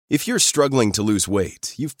If you're struggling to lose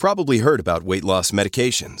weight, you've probably heard about weight loss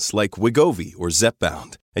medications like Wegovy or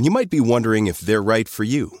Zepbound, and you might be wondering if they're right for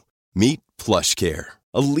you. Meet PlushCare,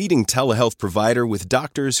 a leading telehealth provider with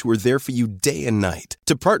doctors who are there for you day and night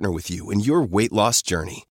to partner with you in your weight loss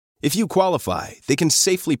journey. If you qualify, they can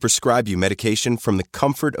safely prescribe you medication from the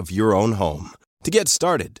comfort of your own home. To get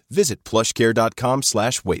started, visit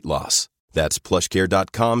plushcare.com/weightloss. That's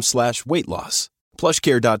plushcare.com/weightloss.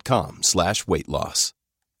 plushcare.com/weightloss.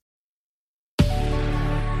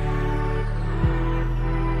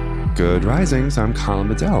 Good Risings, I'm Colin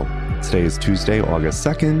Bedell. Today is Tuesday, August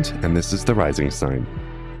 2nd, and this is The Rising Sign.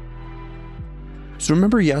 So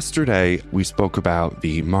remember yesterday we spoke about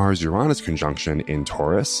the Mars-Uranus conjunction in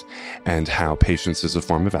Taurus and how patience is a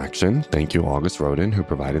form of action. Thank you, August Rodin, who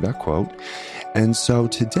provided that quote. And so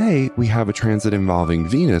today we have a transit involving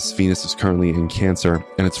Venus. Venus is currently in Cancer,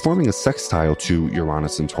 and it's forming a sextile to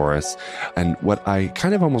Uranus and Taurus. And what I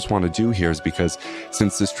kind of almost want to do here is, because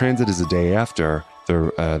since this transit is a day after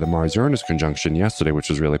the Mars-Uranus conjunction yesterday, which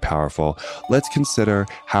was really powerful, let's consider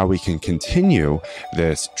how we can continue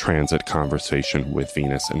this transit conversation with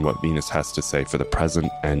Venus and what Venus has to say for the present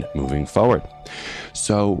and moving forward.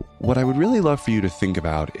 So what I would really love for you to think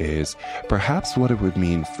about is perhaps what it would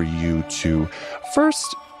mean for you to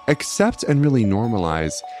first accept and really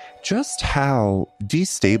normalize just how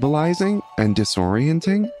destabilizing and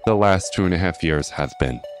disorienting the last 2.5 years have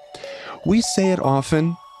been. We say it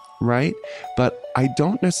often, right? But I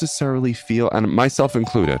don't necessarily feel, and myself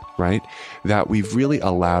included, right, that we've really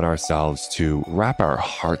allowed ourselves to wrap our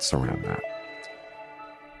hearts around that.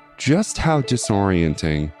 Just how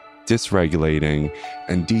disorienting, dysregulating,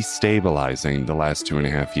 and destabilizing the last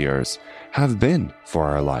 2.5 years have been for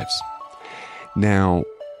our lives. Now,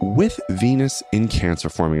 with Venus in Cancer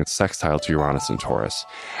forming its sextile to Uranus and Taurus,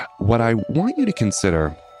 what I want you to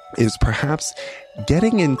consider is perhaps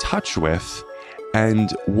getting in touch with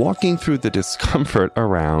and walking through the discomfort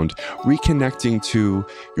around reconnecting to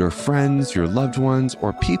your friends, your loved ones,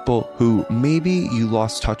 or people who maybe you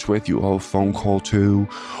lost touch with, you owe a phone call to,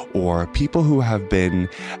 or people who have been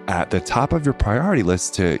at the top of your priority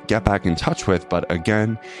list to get back in touch with, but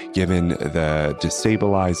again, given the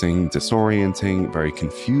destabilizing, disorienting, very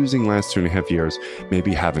confusing last 2.5 years,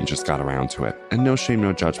 maybe haven't just got around to it. And no shame,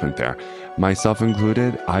 no judgment there. Myself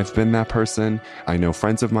included, I've been that person. I know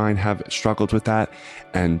friends of mine have struggled with that.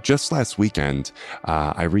 And just last weekend,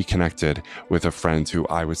 I reconnected with a friend who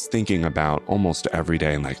I was thinking about almost every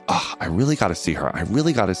day and like, I really got to see her. I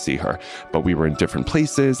really got to see her. But we were in different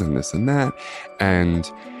places and this and that.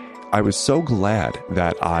 And I was so glad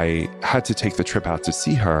that I had to take the trip out to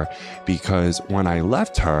see her, because when I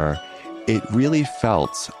left her, it really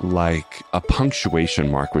felt like a punctuation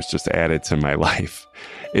mark was just added to my life.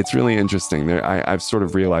 It's really interesting. I've sort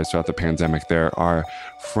of realized throughout the pandemic, there are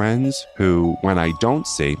friends who, when I don't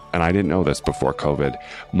see, and I didn't know this before COVID,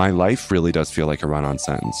 my life really does feel like a run-on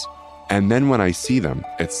sentence. And then when I see them,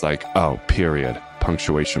 it's like, period,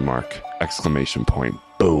 punctuation mark, exclamation point,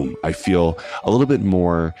 boom. I feel a little bit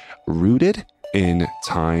more rooted in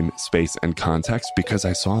time, space, and context because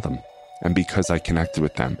I saw them and because I connected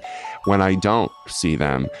with them. When I don't see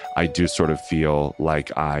them, I do sort of feel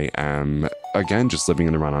like I am, again, just living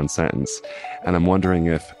in a run-on sentence. And I'm wondering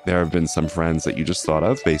if there have been some friends that you just thought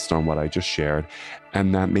of based on what I just shared,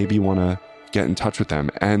 and that maybe you want to get in touch with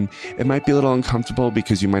them. And it might be a little uncomfortable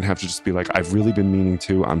because you might have to just be like, I've really been meaning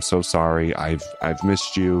to, I'm so sorry, I've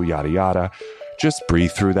missed you, yada, yada. Just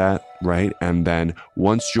breathe through that, right? And then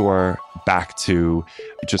once you're back to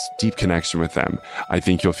just deep connection with them, I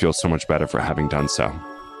think you'll feel so much better for having done so.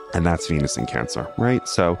 And that's Venus in Cancer, right?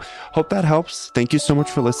 So hope that helps. Thank you so much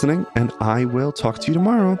for listening, and I will talk to you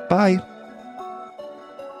tomorrow. Bye.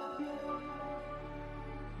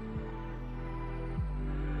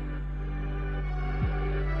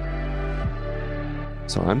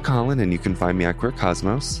 So I'm Colin, and you can find me at Queer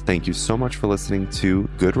Cosmos. Thank you so much for listening to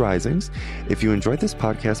Good Risings. If you enjoyed this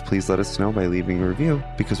podcast, please let us know by leaving a review,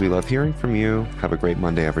 because we love hearing from you. Have a great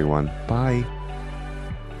Monday, everyone. Bye.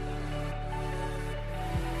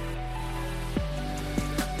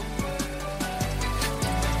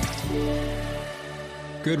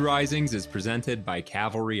 Good Risings is presented by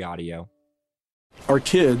Cavalry Audio. Our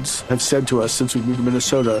kids have said to us since we moved to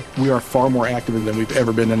Minnesota, we are far more active than we've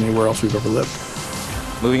ever been anywhere else we've ever lived.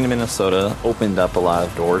 Moving to Minnesota opened up a lot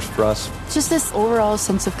of doors for us. Just this overall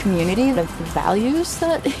sense of community, the values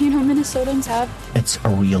that, Minnesotans have. It's a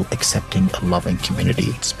real accepting, loving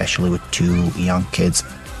community, especially with 2 young kids.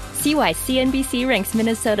 See why CNBC ranks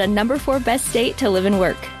Minnesota number 4 best state to live and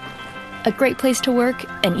work. A great place to work,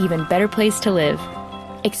 an even better place to live.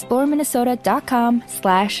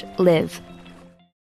 ExploreMinnesota.com/live.